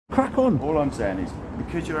Crack on. All I'm saying is,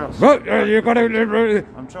 because you're outside... You've got to...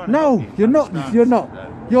 I'm trying to No, help you you're not. understand, You're not.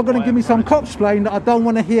 You're going to give me some cop splaining that I don't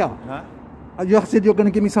want to hear. Huh? You said you're going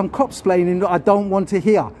to give me some cop splaining that I don't want to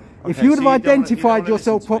hear. If Okay, you would so have you don't identified wanna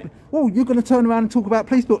yourself listen to properly... Well, you're going to turn around and talk about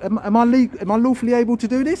police book. Am I lawfully able to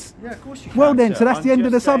do this? Yeah, of course you can. Well then, sir. so that's I'm the end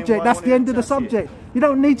of the just saying subject. what I That's the wanted end of the to tell you. subject. You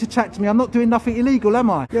don't need to chat to me. I'm not doing nothing illegal,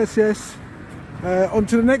 am I? Yes, yes. On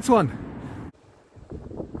to the next one.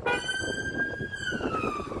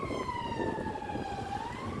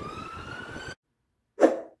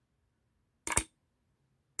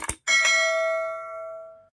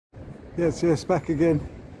 Yes, yes, back again.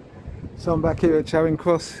 So I'm back here at Charing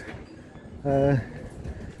Cross,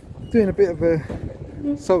 doing a bit of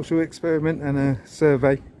a social experiment and a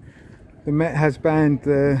survey. The Met has banned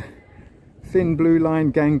the thin blue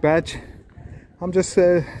line gang badge. I'm just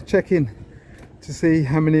checking to see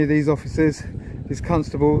how many of these officers, these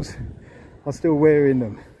constables, are still wearing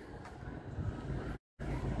them.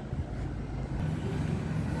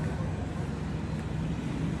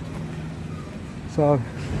 So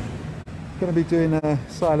going to be doing a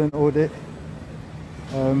silent audit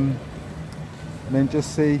and then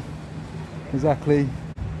just see exactly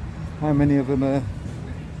how many of them are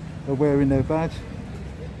wearing their badge.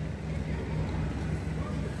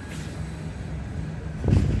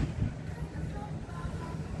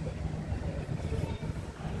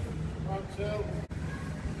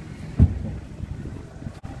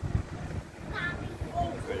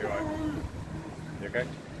 You okay?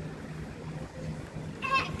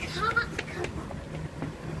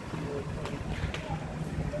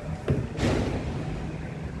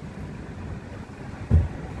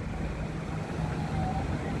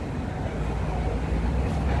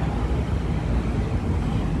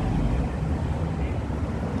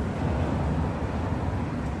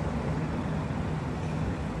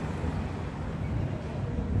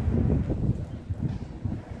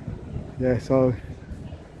 Yeah, so I'm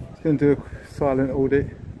going to do a silent audit,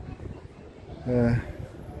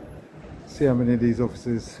 see how many of these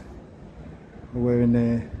officers are wearing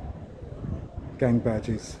their gang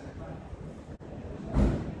badges.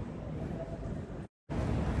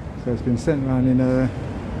 So it's been sent around in an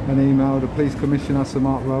email. The Police Commissioner, Sir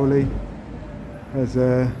Mark Rowley, has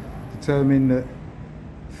determined that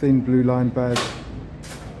thin blue line badge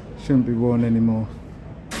shouldn't be worn anymore.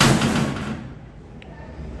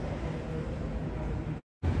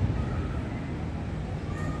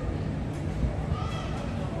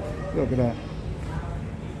 Look at that.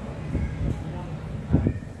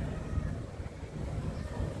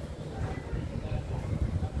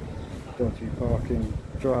 Dodgy parking,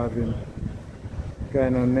 driving,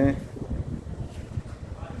 going on there.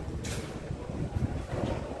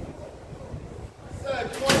 Sir,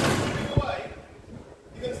 do you want to move away?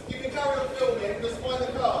 You can carry on filming, just find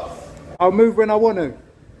the cars. I'll move when I want to.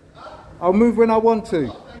 I'll move when I want to.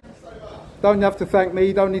 Thank you so much. Don't have to thank me,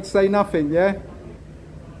 you don't need to say nothing, yeah?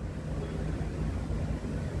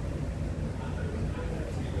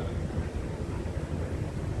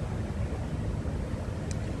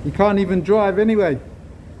 You can't even drive anyway.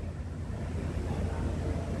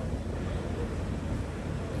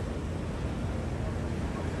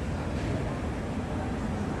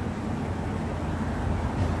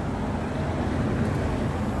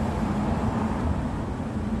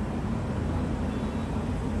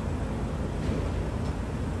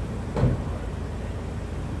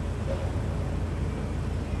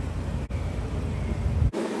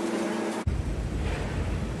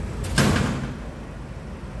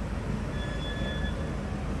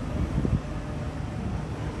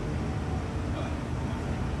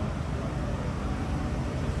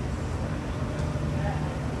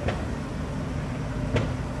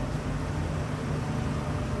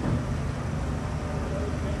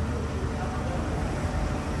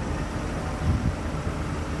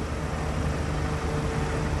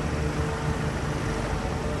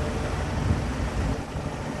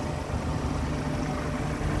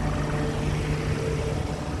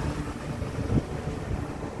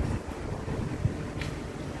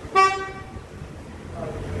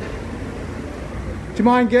 Do you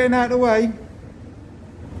mind getting out of the way?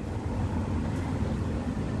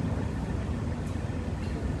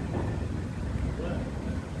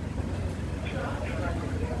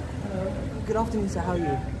 Good afternoon, sir. How are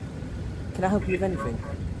you? Can I help you with anything?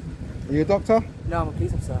 Are you a doctor? No, I'm a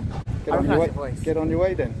police officer. Get I on your way. recognise your voice. Get on your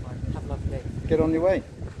way then. Have a lovely day. Get on your way.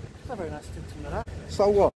 It's not very nice to do something like that. So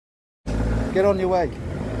what? Get on your way.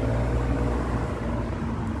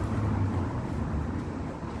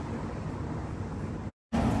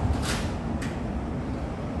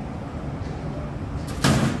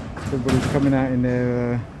 Everybody's coming out in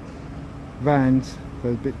their vans, so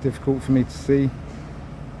it's a bit difficult for me to see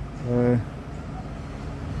if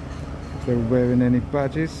they were wearing any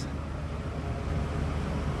badges.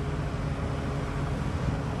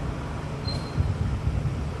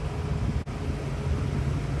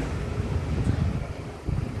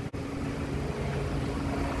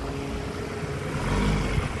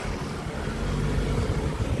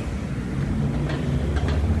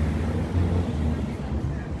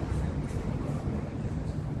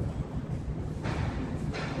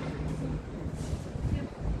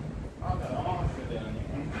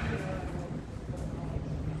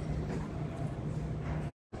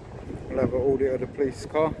 We'll have an audit of the police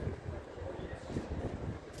car.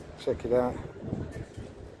 Check it out.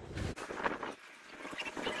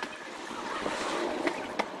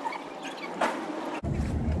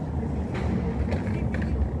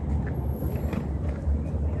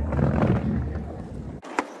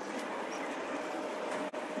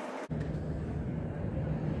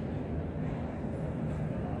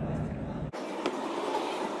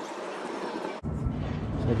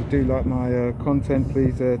 If you do like my content,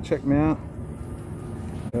 please check me out,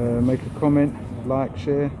 make a comment, like,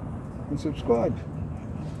 share and subscribe.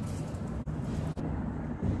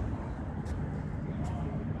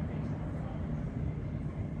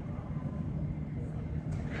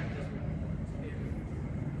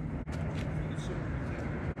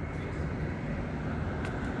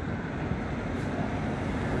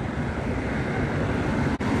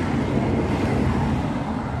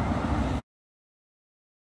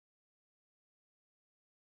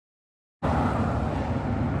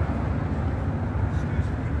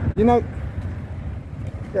 You know,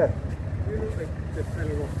 yeah. You look like the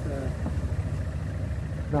fella off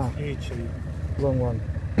No, YouTube. wrong one.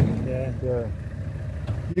 Yeah. Yeah.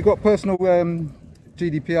 You got personal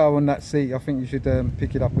GDPR on that seat. I think you should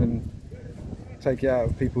pick it up and take it out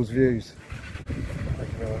of people's views.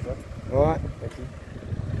 Thank you very much. All right. Thank you.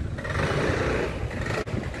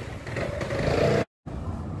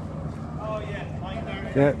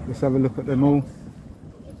 Yeah. Let's have a look at them all.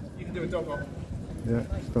 You can do a dog off. Yeah.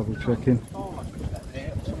 Just double checking.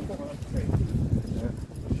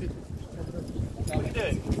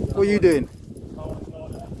 What are you doing?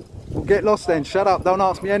 Well, get lost then. Shut up. Don't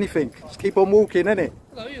ask me anything. Just keep on walking, innit?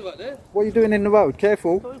 Hello, you right there? What are you doing in the road?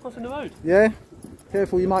 Careful. Are you crossing the road? Yeah?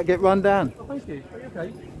 Careful, you might get run down. Oh, thank you. Are you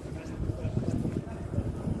okay?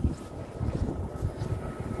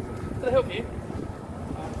 Can I help you?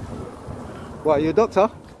 What, are you a doctor? I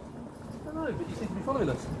don't know, but you seem to be following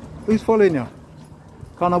us. Who's following you?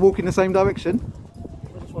 Can't I walk in the same direction?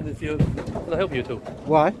 I just wondered if you... Can I help you at all?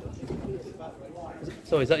 Why?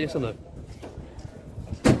 Sorry, is that yes or no?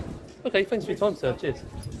 Okay, thanks for your time, sir. Cheers.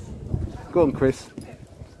 Go on, Chris.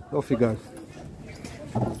 Off you go.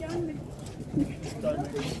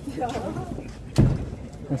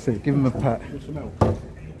 That's it, give him a pat. Put some milk.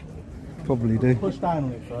 Probably do. Push down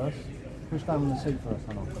on it first. Push down on the seat first,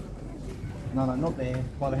 hang on. No, no, not there,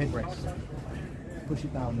 by the headrest. Push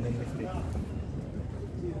it down and then lift it.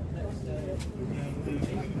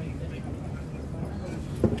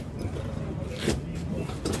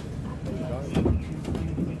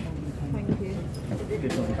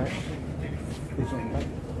 This on the back. This on the back.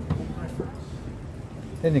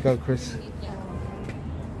 In you go, Chris.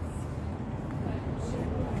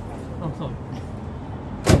 Oh, sorry.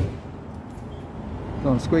 Go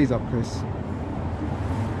on, squeeze up, Chris.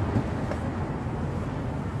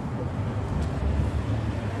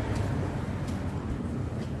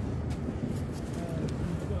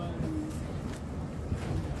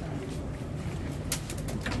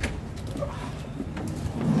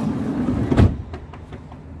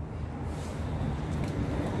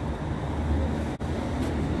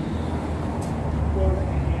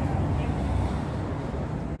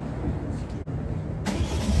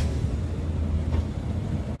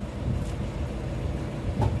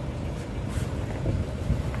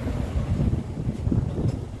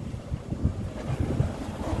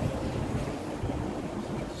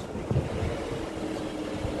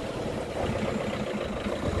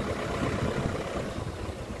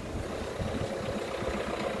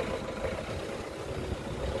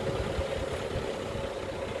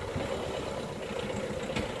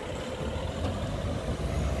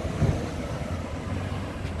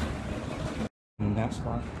 And that's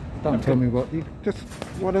fine. Don't tell me what. You just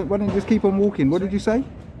why don't you just keep on walking? What did you say?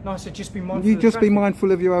 No, I said just be mindful. You of just be traffic.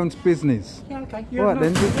 mindful of your own business. Yeah, okay. Right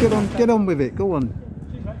then, just get on with it. Go on.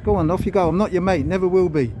 Go on, off you go. I'm not your mate, never will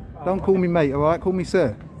be. Don't call me mate, alright? Call me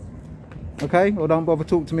sir. Okay? Or don't bother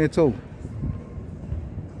talk to me at all.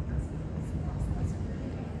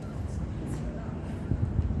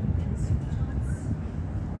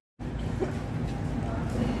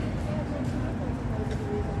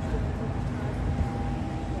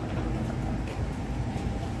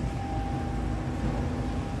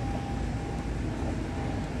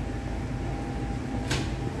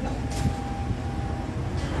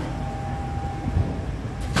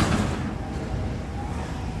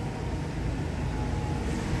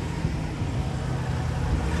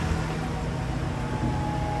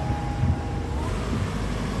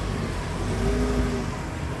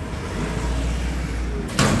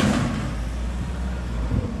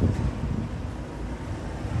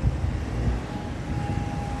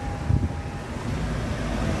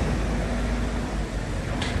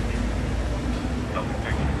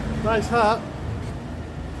 Nice hat.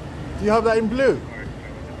 Do you have that in blue?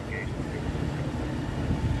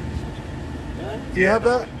 Do you have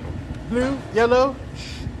that? Blue? Yellow?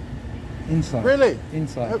 Inside. Really?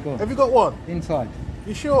 Inside. Go on. Have you got one? Inside.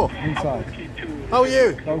 You sure? Inside. How are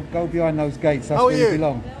you? Go behind those gates. That's How are where you you?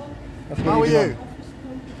 belong. That's where How are belong. you?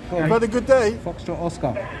 Go on. You've had a good day? Foxtrot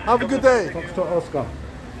Oscar. Have a good day. Foxtrot Oscar.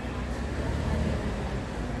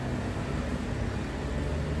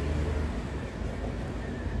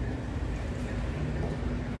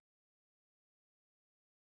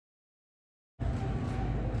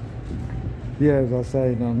 Yeah, as I was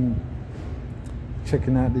saying, I'm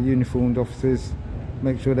checking out the uniformed officers,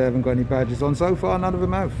 make sure they haven't got any badges on. So far, none of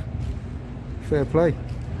them have. Fair play.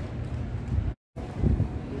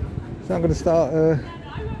 So I'm going to start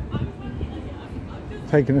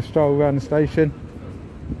taking a stroll around the station.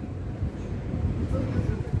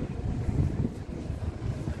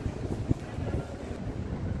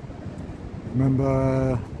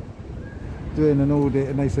 Remember doing an audit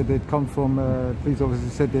and they said they'd come from, police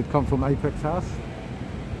officers said they'd come from Apex House,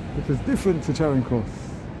 which was different to Charing Cross.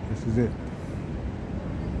 This is it.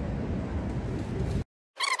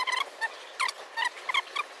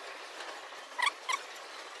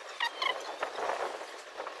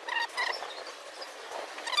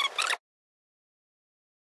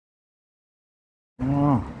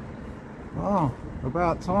 Oh,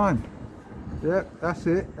 about time. Yep, that's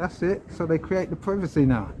it, that's it. So they create the privacy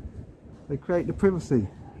now. They create the privacy.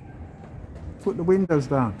 Put the windows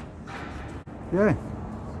down. Yeah.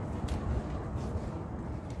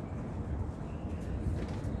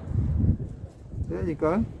 There you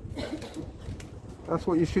go. That's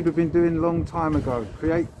what you should have been doing a long time ago.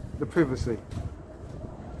 Create the privacy.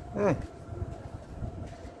 Yeah.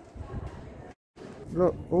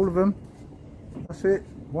 Look, all of them. That's it.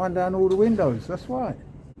 Wind down all the windows. That's right.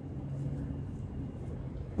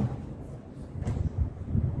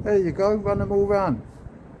 There you go. Run them all round.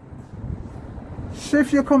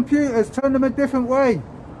 Shift your computers. Turn them a different way.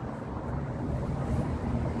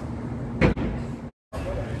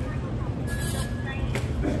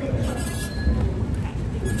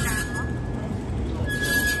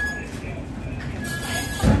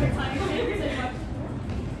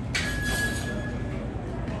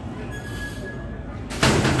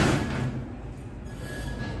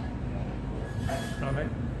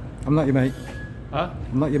 I'm not your mate. Huh?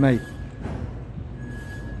 I'm not your mate.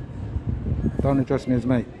 Don't address me as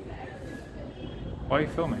mate. Why are you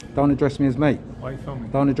filming? Don't address me as mate. Why are you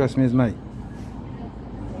filming? Don't address me as mate.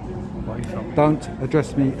 Why are you filming? Don't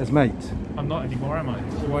address me as mate. I'm not anymore, am I?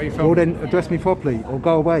 Why are you Or filming? then address me properly or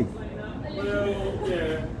go away.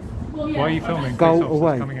 Why are you filming? Go Police officers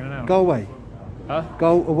away. Coming in and out. Go away. Huh?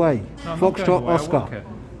 Go away. No, I'm not going Foxtrot away, I Oscar. work here.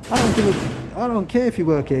 I don't care if you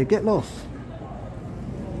work here. Get lost.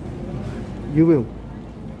 You will.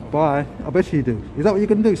 Bye. I bet you do. Is that what you're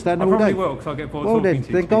going to do? Stand I there all probably day? will, because I'll get bored Well talking then, to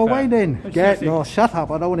you, then to be go fair. away then. No, Get seriously. no. Shut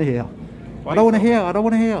up. I don't want to hear. Why I don't want to you hear. I don't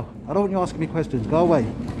want to hear. I don't want you asking me questions. Go away.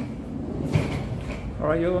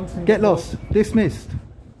 Alright, you're on to Get lost. Dismissed.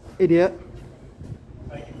 Idiot.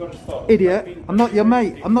 Idiot. I'm not your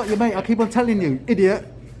mate. I'm not your mate. I keep on telling you. Idiot.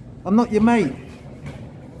 I'm not your mate.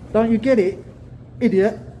 Don't you get it?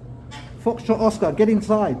 Idiot. Foxtrot Oscar, get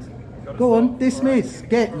inside. Go on, dismiss.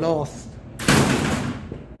 Get lost.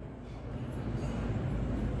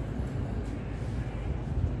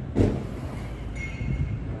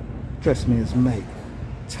 Dress me as mate.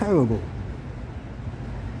 Terrible.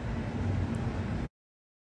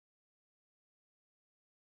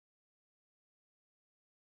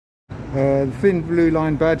 The thin blue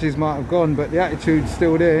line badges might have gone, but the attitude's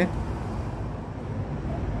still there.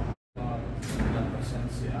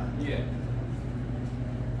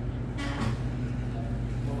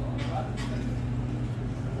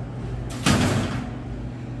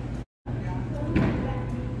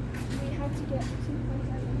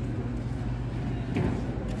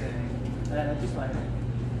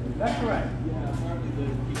 That's right.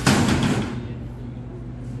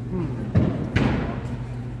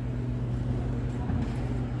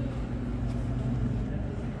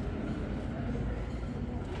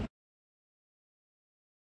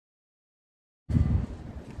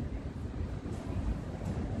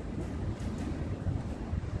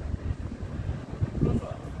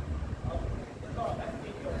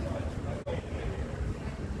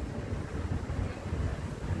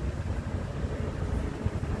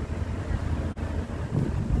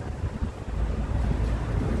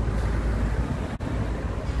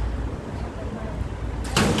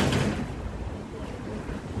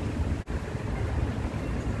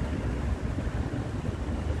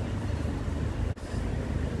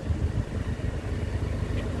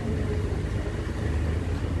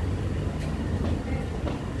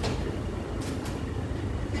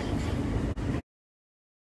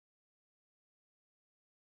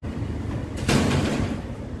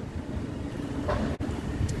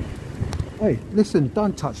 Hey, listen,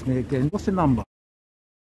 don't touch me again. What's the number?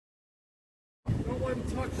 No one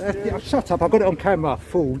touched Yeah, shut up, I got it on camera,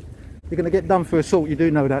 fool. You're going to get done for assault, you do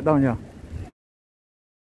know that, don't you?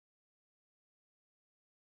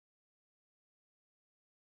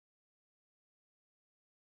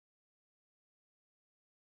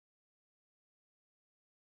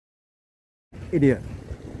 Idiot.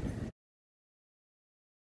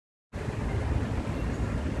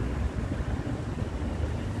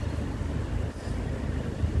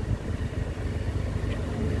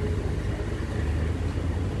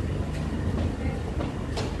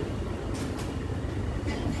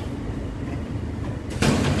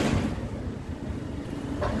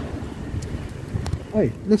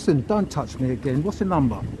 Hey, listen, don't touch me again. What's the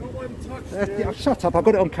number? No one touched Yeah, shut up, I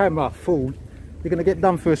got it on camera, fool. You're going to get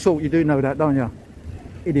done for assault, you do know that, don't you?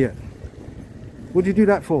 Idiot. What did you do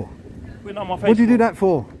that for? We're not on my What did you do that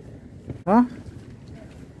for? Huh?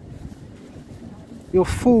 You're a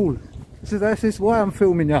fool. This is why I'm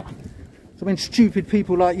filming you. So when stupid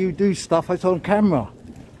people like you do stuff, it's on camera.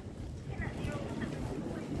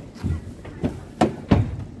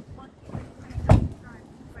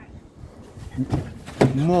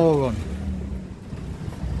 Moron.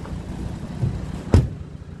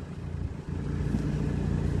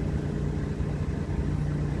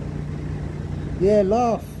 Yeah,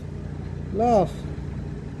 laugh. Laugh.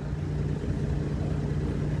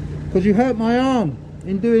 Because you hurt my arm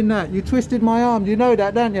in doing that. You twisted my arm. You know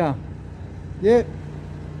that, don't you? Yeah.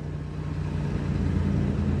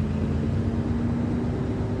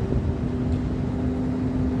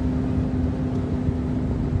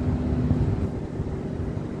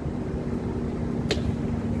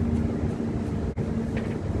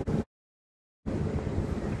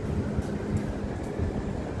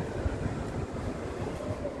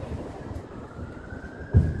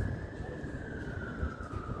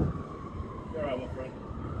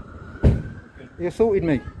 He assaulted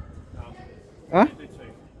me. Huh?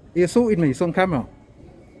 He assaulted me. It's on camera.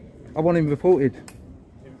 I want him reported.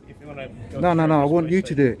 If you want to No, I want you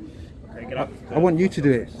to do it. Okay, get up. I want you to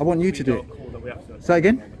do it. I want you to do it. Say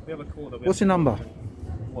again? We have a call that we What's your number?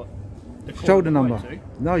 What? The call Shoulder that we're number. going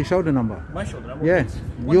to? No, your shoulder number. My shoulder number? Yeah, It's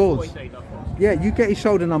yours. 148 up. Yeah, you get his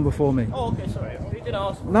shoulder number for me. Oh, okay, sorry. You did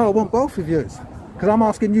ask. No, I want both of yours. Because I'm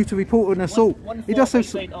asking you to report an assault. He just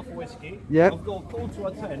says... 148 Alpha Whiskey. Yeah. I've got a call to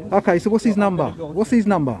attend. Okay, so what's his So I'm number? gonna go What's to- his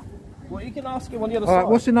number? Well, you can ask him on the other Alright,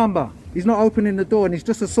 side. what's your number? He's not opening the door and he's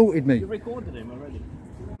just assaulted me. You recorded him already.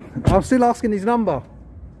 I'm still asking his number.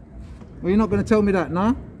 Well, you're not going to tell me that,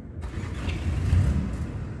 no?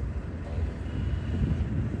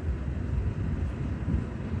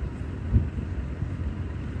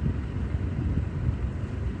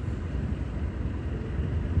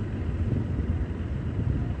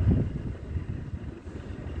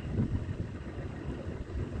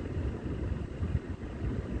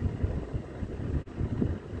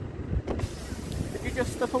 Did you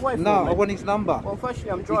just step away from No, me? I want his number. Well,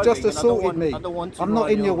 firstly, I'm He driving. just and assaulted me. I don't want to I'm not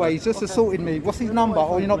run in you your over. way. He's just Okay. assaulted me. What's his Step number? away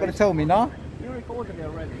Or you're from not me. going to tell me, no? You recorded me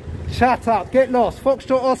already. Shut up. Get lost.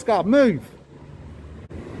 Foxtrot Oscar. Move.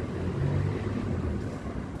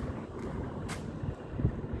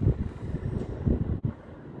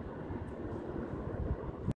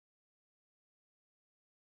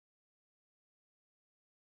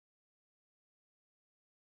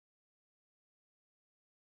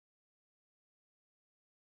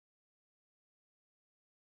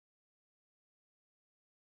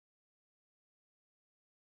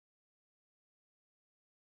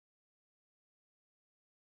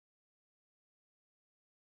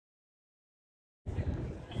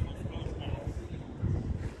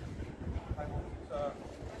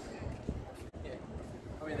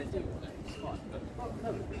 I mean, they do. It's fine. But,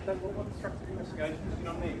 no, they want structured investigations, you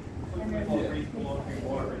know what I mean? Yeah. Reasonable arguing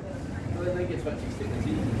wiring. Well, then they get to actually stick their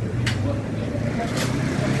teeth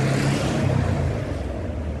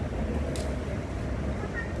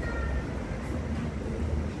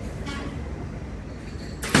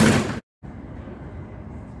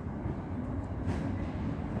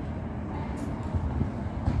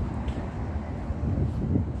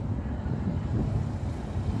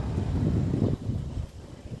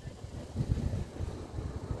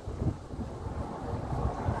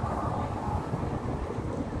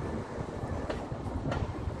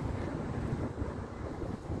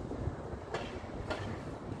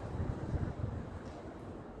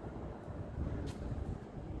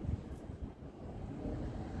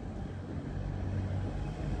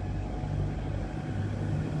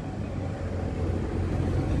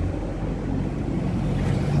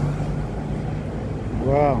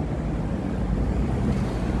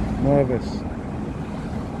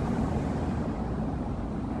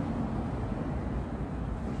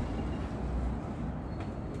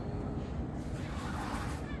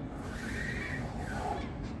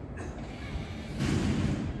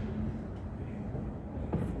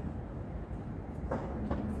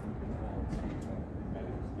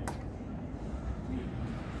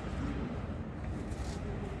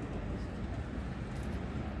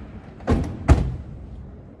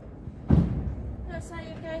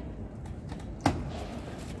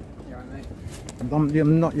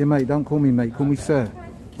I'm not your mate. Don't call me mate. Call me sir.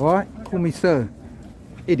 All right? Call me sir.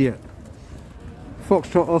 Idiot.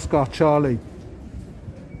 Foxtrot Oscar Charlie.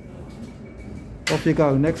 Off you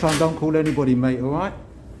go. Next time, don't call anybody mate. All right?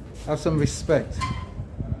 Have some respect.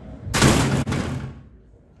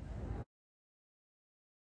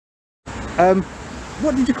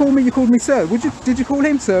 What did you call me? You called me sir. Did you call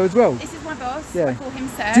him sir as well? This is my boss. Yeah. I call him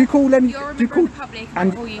sir. Do you call any? You're a Do you member call of the public,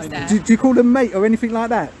 and I call you sir. do you call them mate or anything like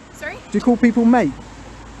that? Sorry? Do you call people mate?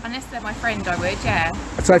 Unless they're my friend, I would, yeah.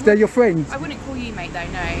 So if they're your friends? I wouldn't call you mate though,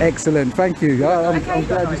 no. Excellent, thank you. I'm Okay.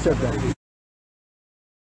 glad you said that.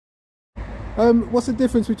 What's the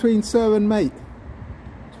difference between sir and mate?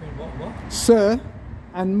 Between what? Sir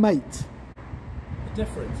and mate. The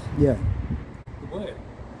difference? Yeah. The word?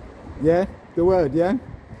 Yeah, the word, yeah?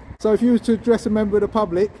 So if you was to address a member of the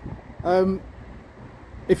public,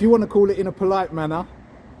 if you want to call it in a polite manner,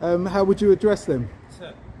 how would you address them?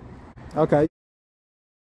 Sir. Okay.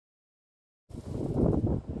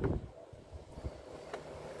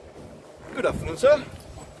 Good afternoon, sir.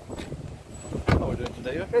 How are we doing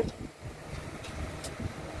today? You okay?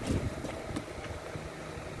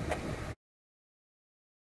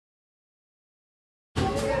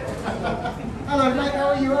 Hello mate, how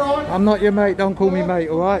are you? Alright? I'm not your mate, don't call me mate,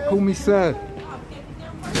 alright? Call me sir.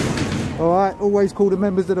 Alright, always call the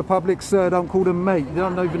members of the public sir, don't call them mate. You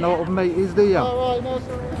don't even know what a mate is, do you? Alright, no,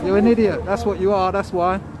 sorry. You're an idiot, that's what you are, that's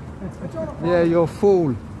why. Yeah, you're a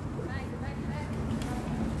fool.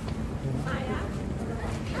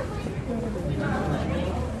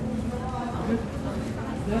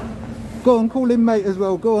 Go on, call him mate as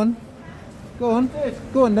well, go on. Go on,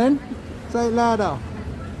 go on then. Say it louder.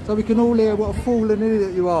 So we can all hear what a fool and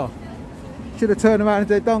idiot you are. Should have turned around and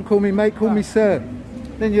said, don't call me mate, call me sir.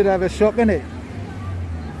 Then you'd have a shock, innit?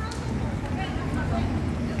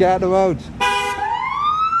 Get out the road.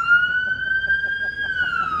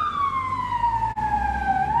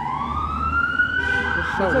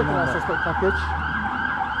 I'm taking our suspect package.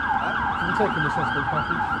 I'm taking the suspect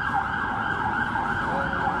package.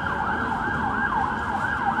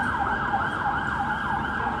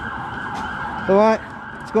 Alright,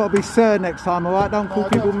 it's got to be sir next time, alright? Don't call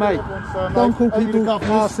people mate. Don't call people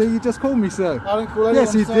Marcy, you just call me sir. I don't call anyone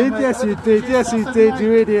Yes you sir, did, mate. yes you did, yes you did,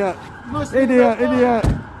 you idiot. Idiot, idiot.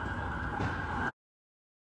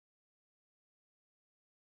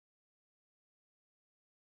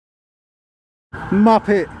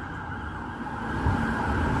 Muppet.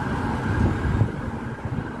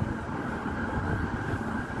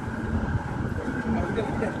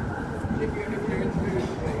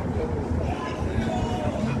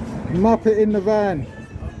 Muppet in the van.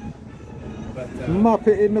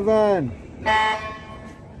 Muppet in the van.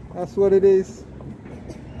 That's what it is.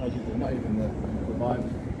 Not even the vibe.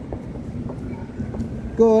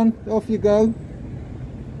 Go on, off you go.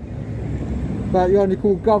 But you only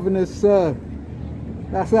call governors sir.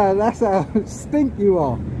 That's how stink you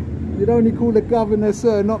are. You'd only call the governor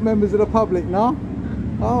sir, not members of the public, no?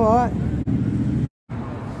 Alright.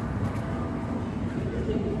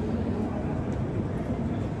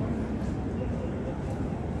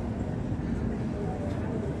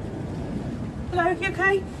 Hello, you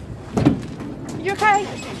okay? You okay?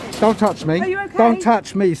 Don't touch me. Are you okay? Don't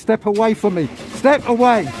touch me. Step away from me. Step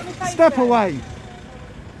away. Step away.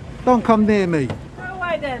 Don't come near me. Go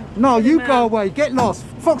away then. No, you go away. Get lost.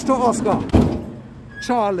 Foxtrot Oscar.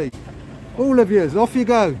 Charlie. All of you. Off you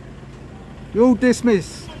go. You're all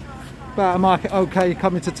dismissed. But am I okay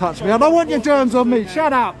coming to touch me? I don't want your germs on me.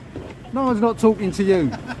 Shut up. No one's not talking to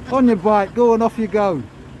you. On your bike. Go on, off you go.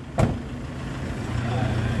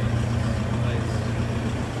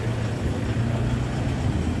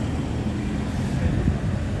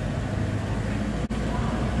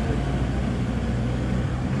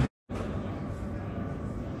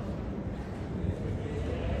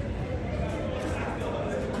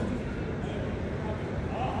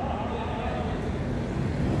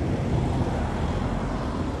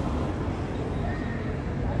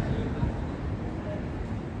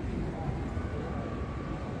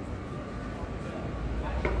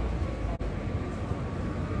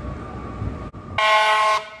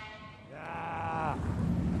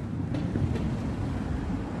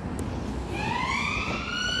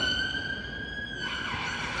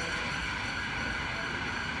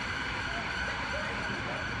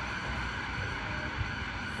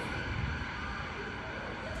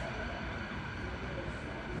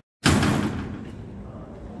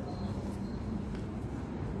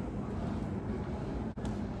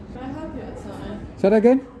 Can I help you with something? Say that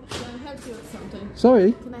again? Can I help you with something?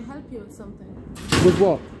 Sorry? Can I help you with something? With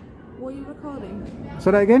what? What are you recording?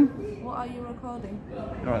 Say that again? What are you recording?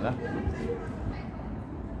 Alright there.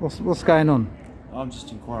 What's going on? I'm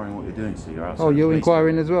just inquiring what you're doing, so you're outside. Oh, you're the police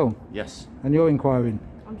inquiring building. as well? Yes. And you're inquiring?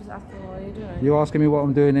 I'm just asking what you're doing. You're asking me what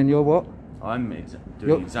I'm doing and you're what? I'm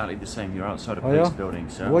doing exactly the same. You're outside a Oh, police yeah? building,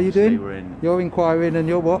 so What are you obviously doing? we're in... You're inquiring and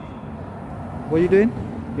you're what? What are you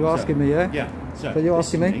doing? You're asking me, yeah? Yeah. So you're this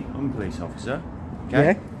asking is me? I'm a police officer.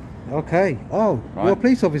 Okay? Yeah? Okay. Oh, Right. you're a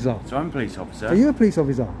police officer? So I'm a police officer. Are you a police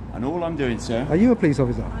officer? And all I'm doing, sir... Are you a police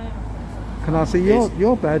officer? I am. Can I see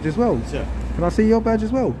your badge as well? Sir. Can I see your badge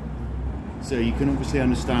as well? So you can obviously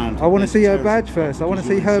understand... I want to there's see her terrorism badge first. I want to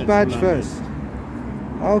because see you're her in badge central London. first.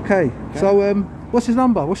 Okay. So what's his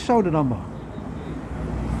number? What's your shoulder number?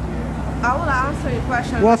 I will answer your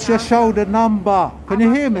question. What's your Answer. shoulder number? Can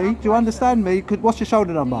you hear me? Do you understand me? What's your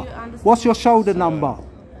shoulder number? understand What's your what shoulder number?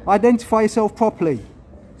 Identify yourself properly.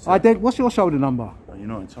 What's your shoulder number? Oh, you're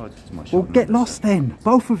not entitled to my Well, shoulder get number, lost sir. then.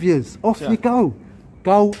 Both of yous. Off Sir. you go.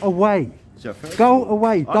 Go away. Sir, first of Go all,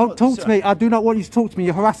 away. I'm Don't not- talk sir, to me. I do not want you to talk to me.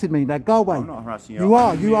 You're harassing me. Now go away. I'm not harassing you. You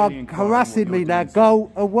are. I'm You are merely inquiring harassing what me. you're Now doing, sir.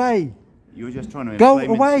 go away. You're just trying to Go inflame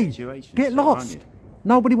the away. situation, Get sir, aren't lost. you?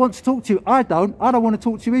 Nobody wants to talk to you. I don't want to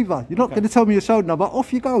talk to you either. You're not going to tell me your shoulder number.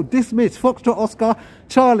 Off you go. Dismiss. Foxtrot, Oscar,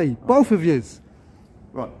 Charlie. Both of yous.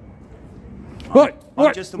 Right. Right. I'm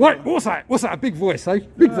Right. just a Right. little- What's that? What's that? Big voice, eh?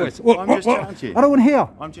 Big voice. What? I'm What? just What? trying to- I don't want to hear.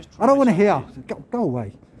 I'm just I don't want to trying hear. to- Go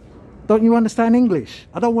away. Don't you understand English?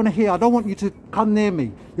 I don't want to hear. I don't want you to come near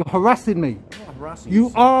me. You're harassing me. I'm not harassing You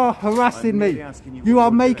sir. are harassing I'm me. merely asking you You what are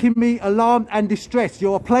you're making doing. me alarmed and distressed.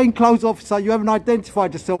 You're a plainclothes officer. You haven't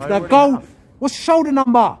identified yourself. I Now already go. have. What's your shoulder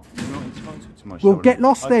number? You're not entitled to my Well, shoulder get number.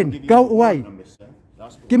 lost I can then. give you Go my warrant away. number, sir.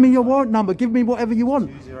 That's what- Give me your warrant number. Give me whatever you want.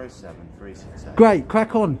 207368. Great.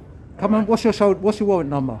 Crack on. Come on. What's your warrant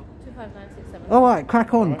number? 25967. All right.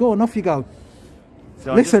 Crack on. Go on. Off you go. So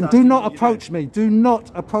I'm Listen, just do asking not what you're approach doing. me. Do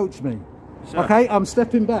not approach me. Sir. Okay, I'm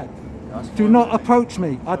stepping back. That's Do fine not with me. approach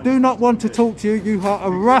me. I do not want to talk to you. You are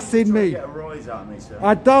harassing You're trying to me. get a rise out of me, sir.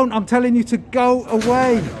 I don't. I'm telling you to go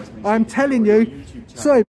away. I'm telling you.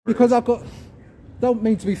 Sorry, because I've got. Don't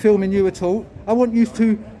mean to be filming you at all. I want you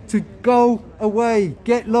to go away.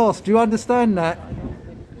 Get lost. Do you understand that?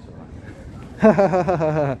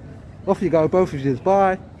 Off you go, both of you.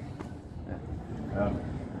 Bye.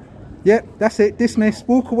 Yep, that's it. Dismiss.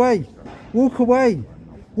 Walk away. Walk away.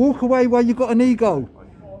 Walk away while you've got an ego.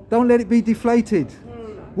 Don't let it be deflated.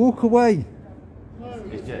 Walk away.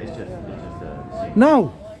 It's just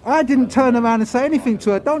No, I didn't turn around and say anything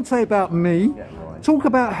to her. Don't say about me. Talk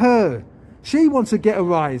about her. She wants to get a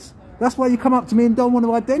rise. That's why you come up to me and don't want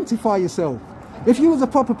to identify yourself. If you was a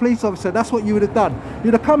proper police officer, that's what you would have done.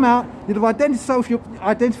 You'd have come out, you'd have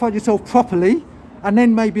identified yourself properly, and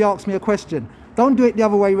then maybe ask me a question. Don't do it the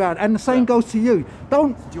other way around. And the same goes to you.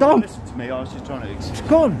 Don't. Do you want to listen to me? I was just trying to explain.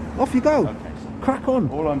 Go on. Off you go. Okay, Crack on.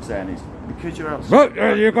 All I'm saying is, because you're outside...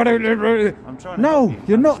 Right, you're gonna. I'm trying to No, help you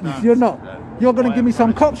you're not. understand, You're not. You're going to why give me I'm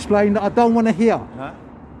some trying cop splain that I don't want to hear. Huh?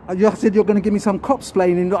 You said you're going to give me some cop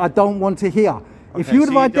splaining that I don't want to hear. If Okay, you would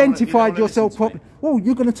so have you don't wanna identified yourself listen to me? properly, well,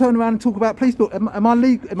 you're going to turn around and talk about police. But am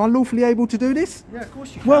I lawfully able to do this? Yeah, of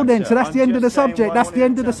course you can. Well then, sir. so that's I'm the end of the just saying subject. what I That's the wanted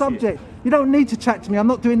end of to the tell you. subject. You don't need to chat to me. I'm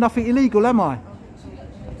not doing nothing illegal, am I?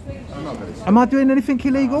 I'm not going to Am I doing anything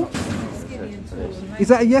illegal? Is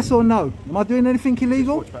that a yes or no? Am I doing anything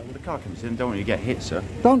illegal? watch back when the car comes in. Don't want you to get hit, sir.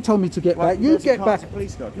 Don't tell me to get Well, back. You there's a get car, back. it's a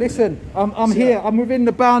police car coming Listen, I'm Sir, here. I'm within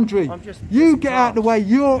the boundary. I'm just- You there's a get out of the car. way.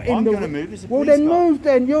 You're in I'm the gonna way. move, there's a Well, police then car. move.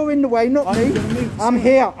 Then you're in the way, not I'm me. gonna move, I'm sir.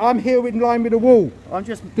 here. I'm here in line with the wall. I'm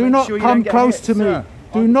just Do making not sure you come don't get close hit, to me. sir.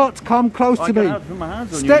 Do not come close I'm to gonna me. have to put my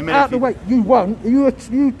hands on you in a Step minute out if the you- way. You won't.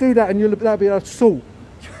 You do that, and that'll be assault.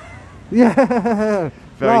 Yeah.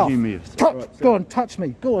 Very Laugh. humorous. Touch, Right, go on, touch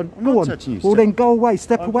me. Go on, I'm go not on. touching you, Well, sir. then go away.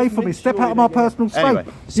 Step I'm away just from me. making Step sure out of you my don't get- personal space. Anyway,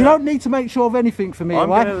 You sir. don't need to make sure of anything for me, I'm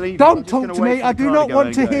all right? gonna leave. I'm Don't just talk gonna to wait me. for I the do car not to go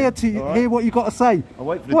want to anyway, hear to all right? hear what you got to say. I'll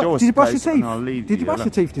wait for the What? doors Did you to brush your close and teeth? I'll leave Did you you brush your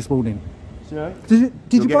alone. teeth this morning? Sir? Did you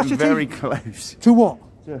You're brush getting your very teeth? close To what?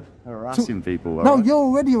 to harassing people. No, all right? you're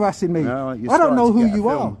already harassing me. No, you're I don't know starting to who get a you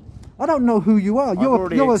are. film. I don't know who you are. I've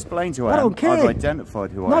already you're explained who I I am. don't care. I've identified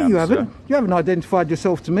who I No, am. you haven't. Sir. You haven't identified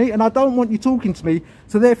yourself to me, and I don't want you talking to me.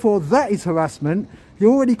 So therefore, that is harassment.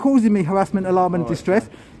 You're already causing me harassment, alarm, and distress,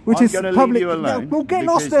 which I'm is gonna leave public. you alone Well, get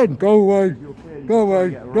lost because- then. Go away. Go away.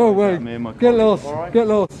 get a Go rise away. out of me and my Get colleague, lost. all right? Get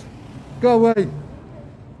lost. Go away.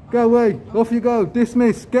 Go away. Off you go.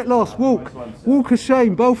 Dismiss. Get lost. Walk. Walk of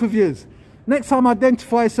shame, both of yous. Next time,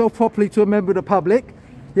 identify yourself properly to a member of the public.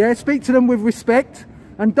 Yeah, speak to them with respect,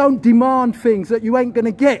 and don't demand things that you ain't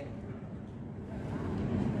gonna get.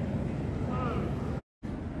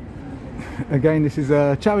 Again, this is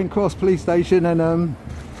Charing Cross Police Station, and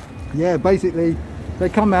yeah, basically they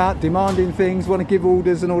come out demanding things, want to give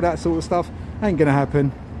orders and all that sort of stuff. Ain't gonna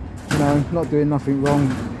happen. You know, not doing nothing wrong.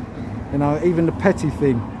 You know, even the petty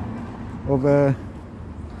thing of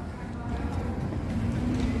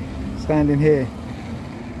standing here.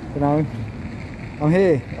 You know, I'm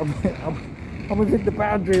here. I'm within the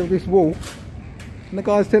boundary of this wall, and the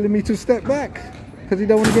guy's telling me to step back because he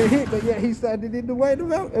don't want to get hit, but yet he's standing in the way of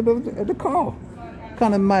the car. What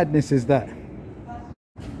kind of madness is that?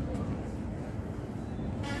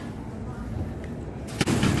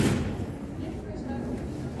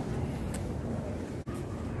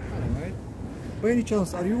 By any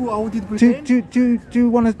chance, are you Audit Britain? Do you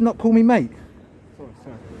want to not call me mate? Sorry,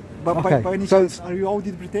 sorry. But Okay, by any so- chance, are you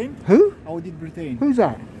Audit Britain? Who? Audit Britain. Who's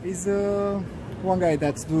that? He's one guy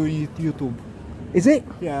that's doing YouTube. Is it?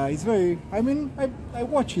 Yeah, he's very. I mean, I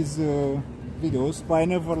watch his videos, but I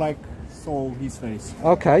never like saw his face.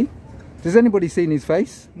 Okay. Does anybody seen his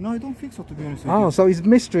face? No, I don't think so. To be honest with Oh, you. so he's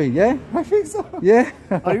mystery, yeah? I think so. Yeah?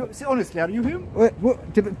 Are you? See, honestly, are you him?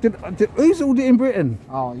 Who's Auditing Britain?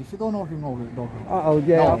 Oh, if you don't know him, know him. Oh,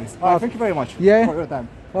 yeah. No worries. Thank you very much. Yeah? For your time.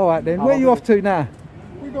 All right then. I'll Where are you do off it. to now?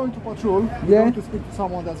 We're going to patrol. We're Yeah? going to speak to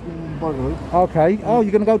someone that's been burgled. Okay. Oh,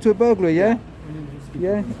 you're going to go to a burglary, yeah? We need to speak.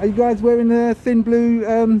 Yeah. Are you guys wearing a thin blue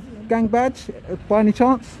gang badge by any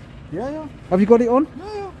chance? Yeah, yeah. Have you got it on?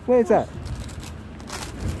 Yeah, yeah. Where's that?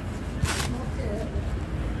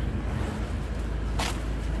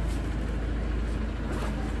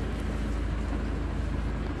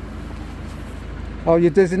 Oh,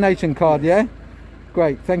 your designation card, yeah?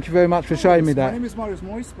 Great, thank you very much for showing me My that. name is Marius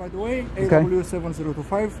Mois, by the way, Okay.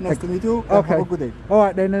 AW7025. Nice to meet you. and Okay. Have a good day. All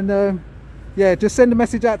right then, and yeah, just send a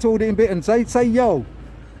message out to Auditing Britain. Say yo.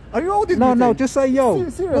 Are you Audit? No, Britain? no, just say yo.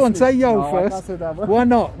 Seriously? Go on, say yo No, I can't first. say that, but- Why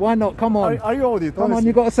not? Why not? Come on. Are you Audit? Come on, honestly?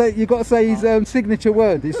 you got to say his signature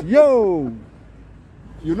word. It's yo.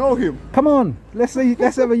 You know him. Come on, let's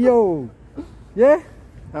have a yo. Yeah?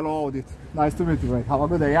 Hello, Audit. Nice to meet you, mate. Have a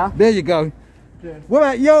good day, yeah? There you go. Cheers. What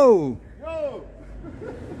about yo? Yo!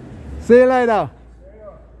 See you later.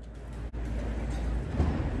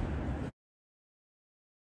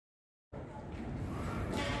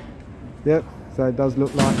 Yep, so it does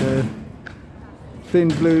look like the thin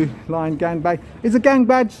blue line gang badge. Is the gang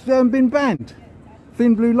badge been banned?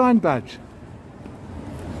 Thin blue line badge.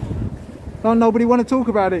 Oh, nobody want to talk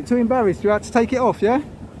about it. Too embarrassed. You had to take it off, yeah?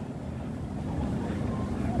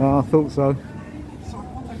 Oh, I thought so.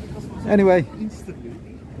 Anyway,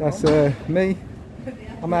 that's me.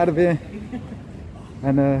 I'm out of here.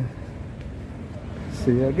 And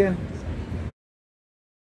see you again.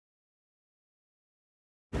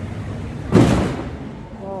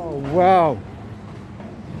 Oh, wow.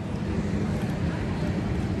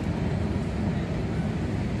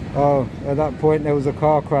 Oh, at that point there was a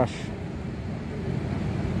car crash.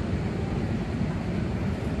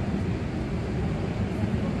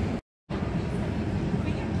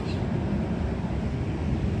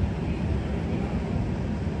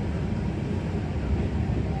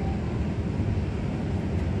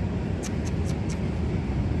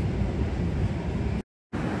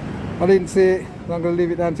 I didn't see it, so I'm going to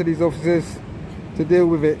leave it down to these officers to deal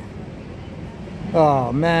with it.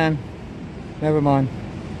 Oh man, never mind.